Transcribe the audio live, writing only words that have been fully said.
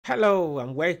Hello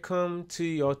and welcome to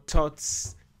your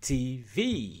Thoughts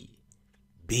TV.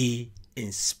 Be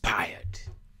inspired.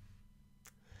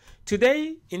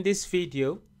 Today in this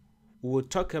video, we will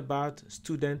talk about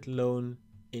student loan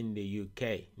in the UK,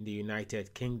 in the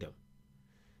United Kingdom.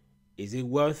 Is it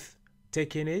worth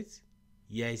taking it?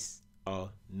 Yes or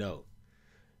no?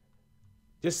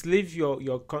 Just leave your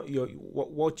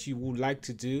what you would like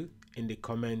to do in the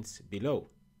comments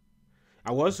below.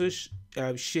 I will also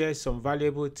share some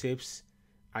valuable tips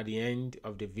at the end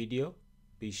of the video.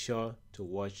 Be sure to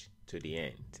watch to the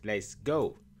end. Let's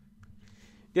go.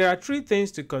 There are three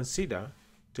things to consider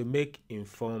to make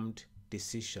informed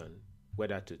decision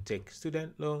whether to take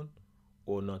student loan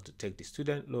or not to take the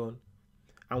student loan.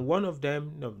 And one of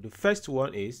them, the first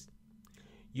one is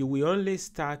you will only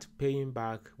start paying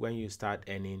back when you start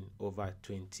earning over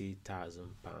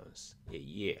 £20,000 a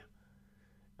year.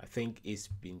 I think it's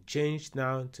been changed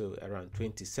now to around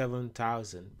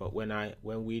 27,000, but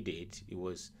when we did, it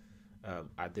was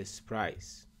at this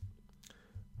price.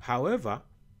 However,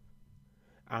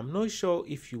 I'm not sure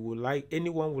if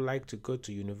anyone would like to go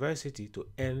to university to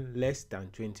earn less than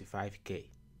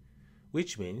 25k,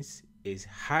 which means it's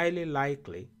highly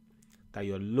likely that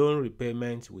your loan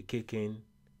repayment will kick in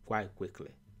quite quickly,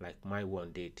 like my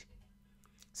one did.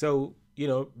 So,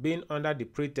 being under the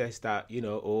pretext that,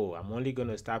 oh, I'm only going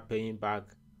to start paying back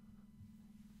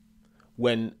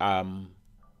when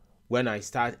I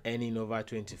start earning over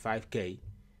 25k,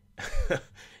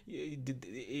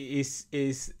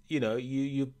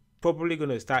 you probably going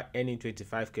to start earning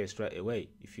 25k straight away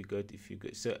if you go.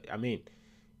 So, I mean,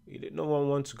 no one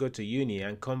wants to go to uni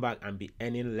and come back and be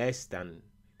earning less than,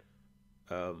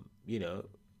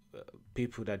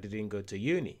 people that didn't go to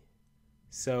uni.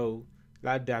 So,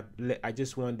 like that, I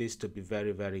just want this to be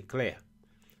very, very clear.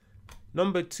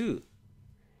 Number two,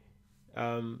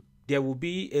 there will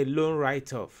be a loan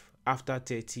write-off after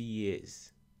 30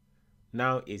 years.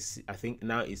 I think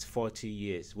now it's 40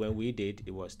 years. When we did,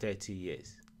 it was 30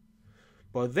 years.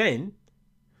 But then,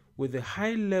 with the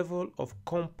high level of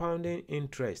compounding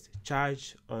interest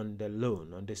charged on the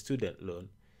loan, on the student loan,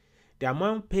 the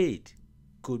amount paid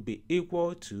could be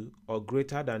equal to or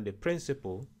greater than the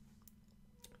principal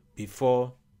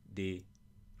before the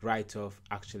write-off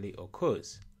actually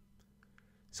occurs.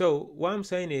 So what I'm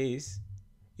saying is,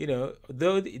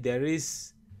 though there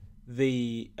is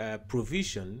the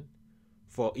provision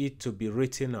for it to be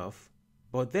written off,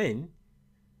 but then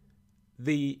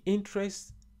the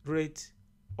interest rate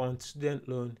on student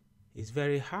loan is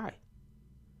very high.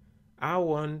 Our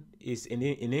one is in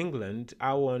England,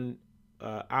 our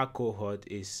cohort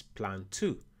is Plan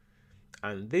 2,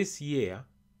 and this year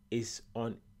is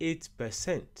on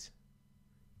 8%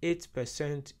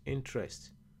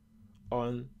 interest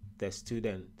on the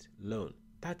student loan.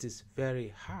 That is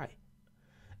very high,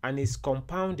 and it's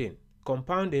compounding.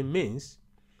 Compounding means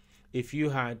if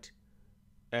you had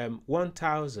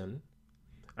 1,000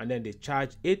 and then they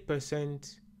charge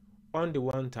 8% on the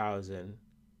 1,000,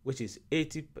 which is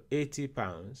 80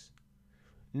 pounds,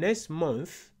 next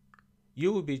month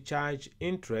you will be charged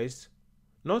interest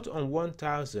not on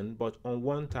 1,000 but on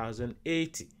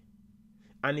 1,080,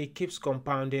 and it keeps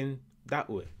compounding that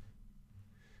way.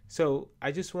 So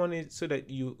I just wanted so that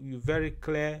you're very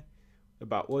clear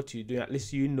about what you do. At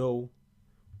least you know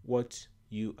what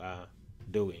you are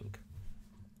doing.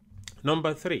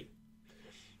 Number three,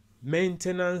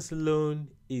 maintenance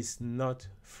loan is not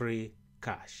free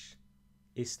cash.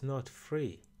 It's not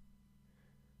free.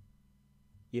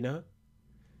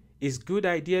 It's a good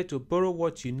idea to borrow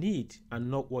what you need and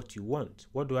not what you want.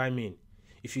 What do I mean?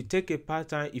 If you could take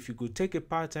a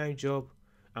part-time job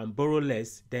and borrow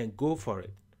less, then go for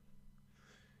it.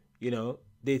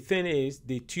 The thing is,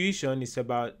 the tuition is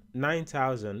about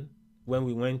 9,000 when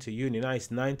we went to uni. Now it's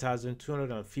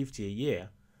 9,250 a year,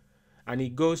 and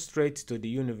it goes straight to the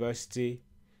university,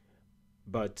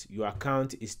 but your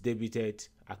account is debited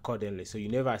accordingly. So you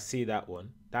never see that one.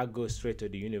 That goes straight to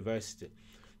the university.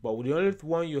 But the only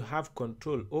one you have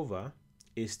control over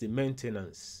is the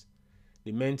maintenance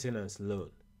loan.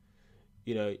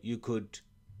 You could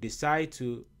decide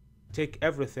to take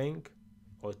everything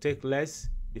or take less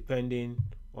depending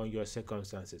on your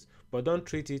circumstances, but don't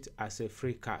treat it as a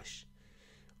free cash.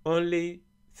 Only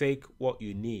take what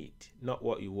you need, not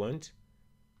what you want.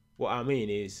 What I mean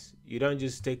is, you don't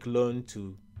just take loan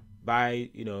to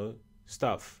buy,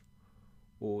 stuff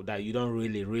or that you don't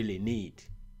really need.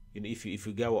 If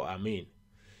you get what I mean.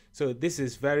 So this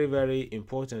is very, very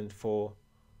important for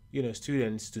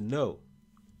students to know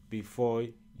before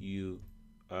you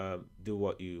do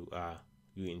what you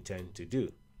intend to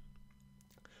do.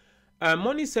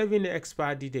 Money saving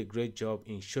expert did a great job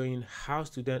in showing how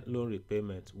student loan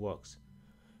repayment works,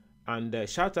 and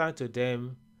shout out to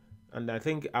them. And I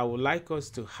think I would like us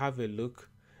to have a look.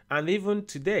 And even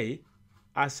today,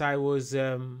 as I was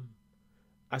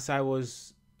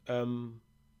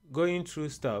going through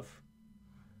stuff,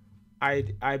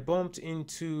 I bumped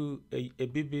into a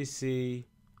BBC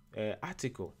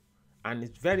article, and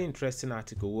it's very interesting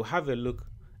article. We'll have a look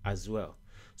as well.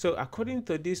 So according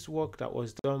to this work that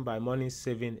was done by money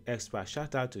saving expert,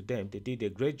 shout out to them, they did a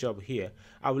great job here.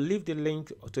 I will leave the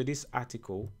link to this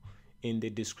article in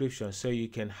the description so you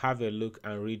can have a look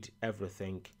and read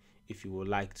everything if you would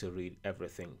like to read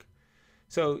everything.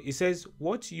 So it says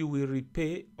what you will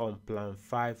repay on Plan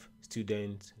 5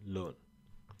 student loan.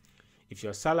 If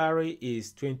your salary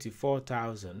is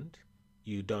 24,000,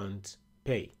 you don't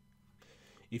pay.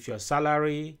 If your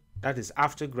salary, that is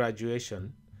after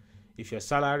graduation, if your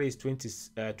salary is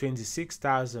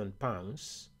 26,000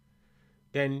 pounds,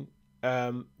 then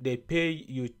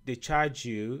they charge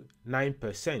you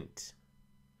 9%.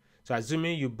 So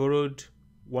assuming you borrowed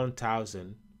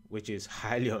 1,000, which is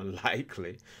highly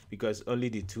unlikely because only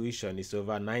the tuition is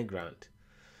over 9 grand.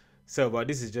 So, but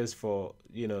this is just for,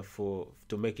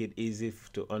 to make it easy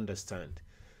to understand.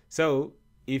 So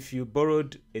if you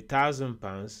borrowed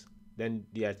 £1,000, then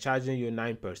they are charging you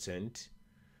 9%,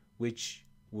 which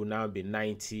will now be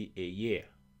 90 a year.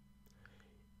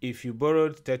 If you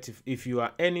borrowed if you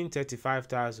are earning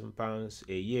 £35,000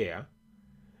 a year,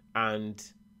 and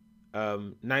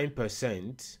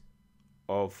 9%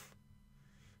 of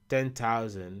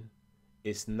 10,000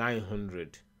 is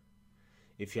 900.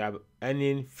 If you are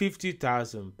earning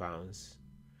 £50,000,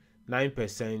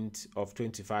 9% of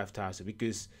 25,000,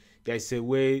 because there's a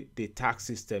way the tax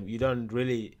system, you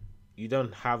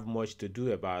don't have much to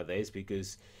do about this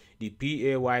because the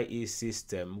PAYE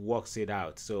system works it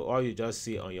out. So all you just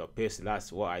see on your payslip,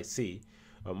 that's what I see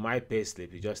on my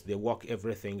payslip. They work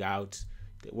everything out,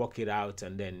 they work it out,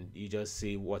 and then you just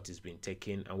see what is being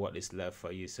taken and what is left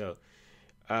for you. So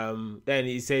then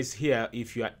it says here,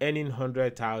 if you are earning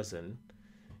 100,000,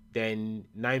 then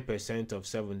 9% of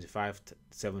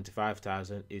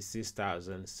 75,000 is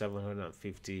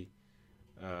 6,750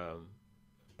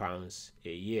 pounds a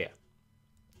year.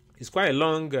 It's quite a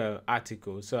long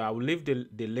article, so I will leave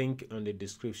the link on the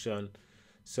description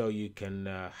so you can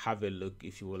have a look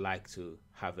if you would like to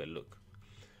have a look.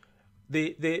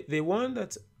 The one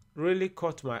that really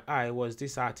caught my eye was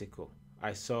this article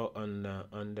I saw on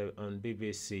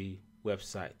BBC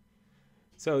website.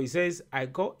 So it says, I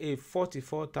got a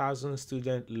 44,000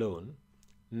 student loan.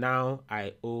 Now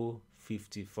I owe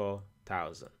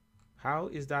 54,000. How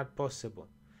is that possible?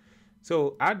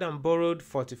 So Adam borrowed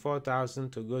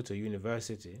 44,000 to go to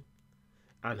university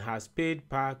and has paid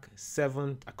back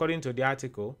according to the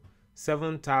article,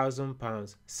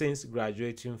 £7,000 since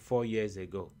graduating 4 years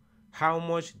ago. How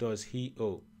much does he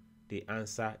owe? The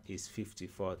answer is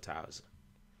 54,000.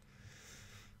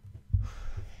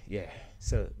 Yeah,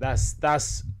 so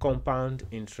that's compound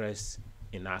interest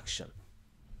in action.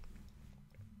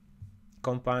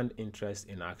 Compound interest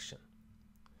in action.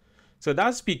 So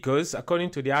that's because,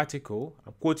 according to the article,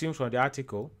 I'm quoting from the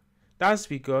article, that's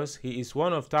because he is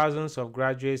one of thousands of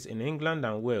graduates in England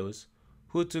and Wales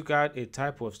who took out a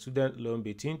type of student loan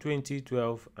between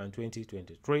 2012 and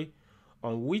 2023,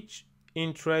 on which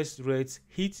interest rates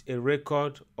hit a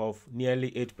record of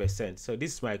nearly 8%. So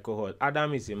this is my cohort.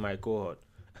 Adam is in my cohort.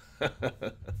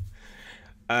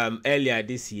 Earlier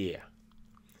this year.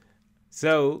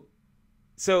 So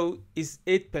it's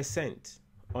 8%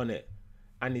 on it,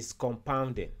 and it's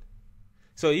compounding.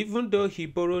 So even though he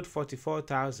borrowed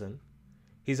 44,000,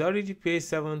 he's already paid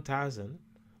 7,000,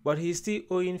 but he's still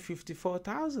owing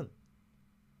 54,000.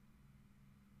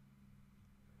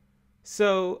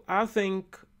 So I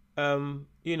think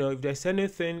if there's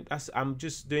anything, I'm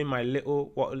just doing my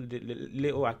little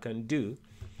I can do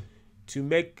to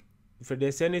make, if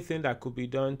there's anything that could be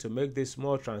done to make this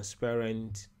more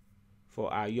transparent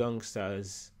for our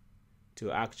youngsters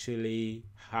to actually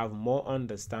have more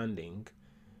understanding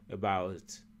about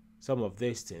some of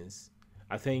these things,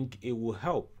 I think it will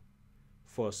help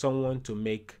for someone to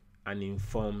make an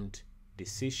informed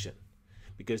decision,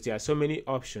 because there are so many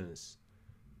options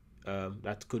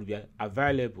that could be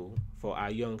available for our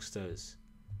youngsters.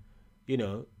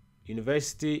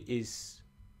 University is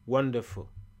wonderful.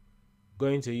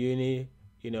 Going to uni,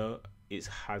 it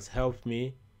has helped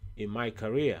me in my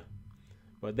career,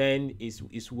 but then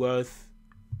it's worth,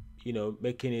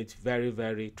 making it very,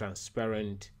 very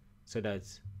transparent so that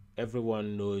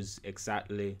everyone knows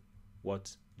exactly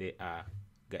what they are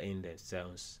getting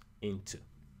themselves into.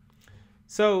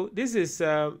 So this is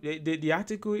the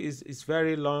article is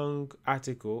very long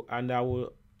article, and I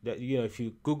will if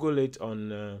you Google it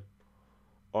on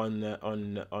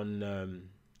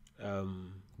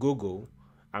Google,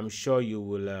 I'm sure you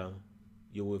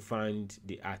will find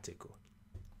the article.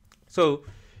 So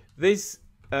this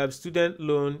student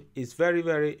loan is very,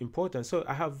 very important. So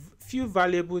I have few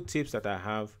valuable tips that I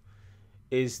have.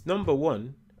 Is number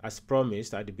one, as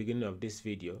promised at the beginning of this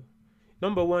video,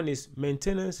 number one is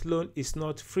maintenance loan is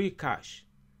not free cash.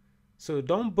 So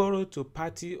don't borrow to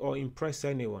party or impress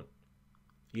anyone.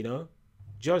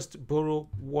 Just borrow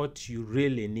what you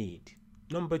really need.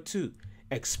 Number two,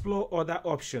 explore other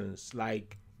options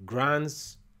like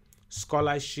grants,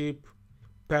 scholarship,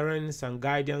 parents and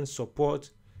guardians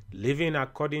support, living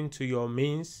according to your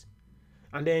means,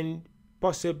 and then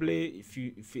possibly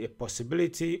if a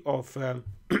possibility of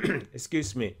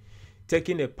excuse me,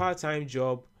 taking a part-time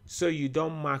job so you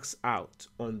don't max out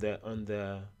on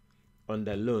the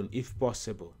loan if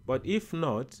possible. But if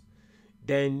not,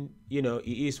 then it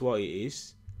is what it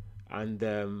is, and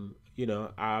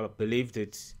I believe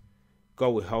that God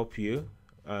will help you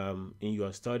in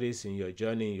your studies, in your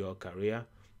journey, in your career.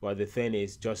 But the thing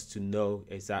is just to know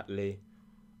exactly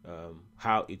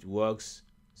how it works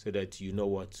so that you know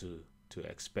what to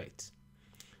expect.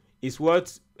 It's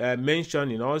worth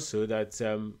mentioning also that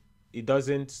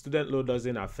student loan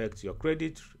doesn't affect your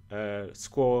credit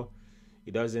score.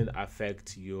 It doesn't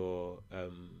affect your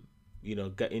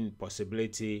getting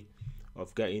possibility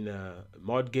of getting a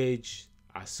mortgage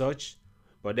as such.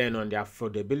 But then on the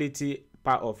affordability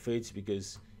part of it,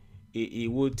 because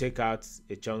it will take out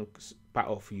a chunk part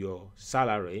of your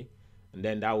salary, and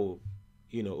then that will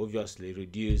obviously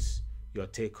reduce your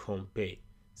take-home pay.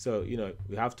 So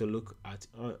we have to look at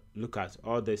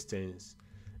all these things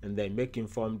and then make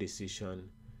informed decision.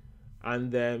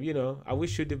 And I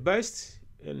wish you the best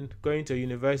in going to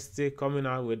university, coming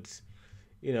out with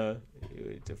the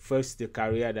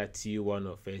career that you want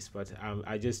to face. But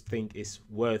I just think it's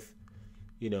worth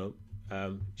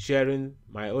sharing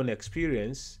my own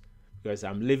experience, because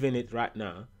I'm living it right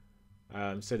now,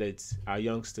 so that our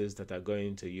youngsters that are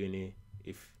going to uni,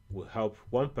 if we help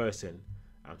one person,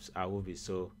 I will be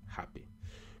so happy.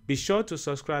 Be sure to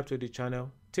subscribe to the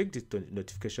channel, tick the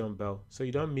notification bell so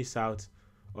you don't miss out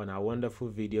on our wonderful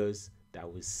videos that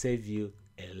will save you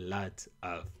a lot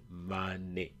of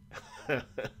money.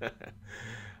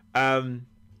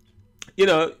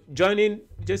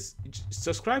 Just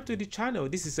subscribe to the channel.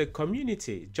 This is a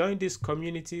community. Join this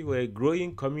community. We're a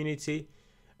growing community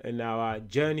in our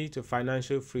journey to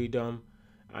financial freedom,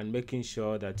 and making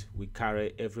sure that we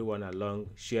carry everyone along,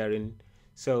 sharing.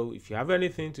 So if you have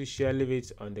anything to share, leave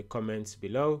it on the comments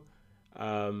below.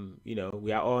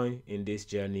 We are all in this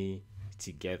journey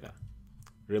together.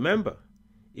 Remember,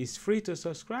 it's free to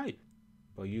subscribe,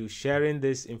 but you sharing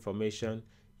this information,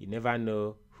 you never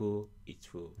know who it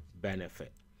will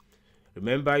benefit.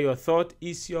 Remember, your thought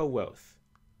is your wealth.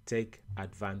 Take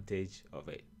advantage of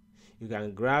it. You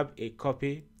can grab a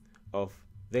copy of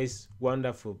this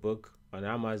wonderful book on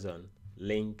Amazon,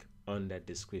 link on the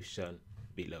description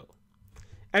below.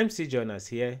 MC Jonas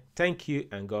here. Thank you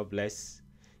and God bless.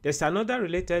 There's another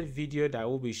related video that I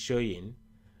will be showing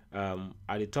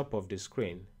at the top of the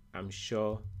screen. I'm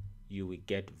sure you will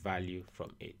get value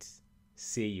from it.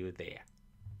 See you there.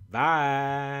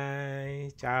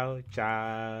 Bye. Ciao,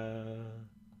 ciao.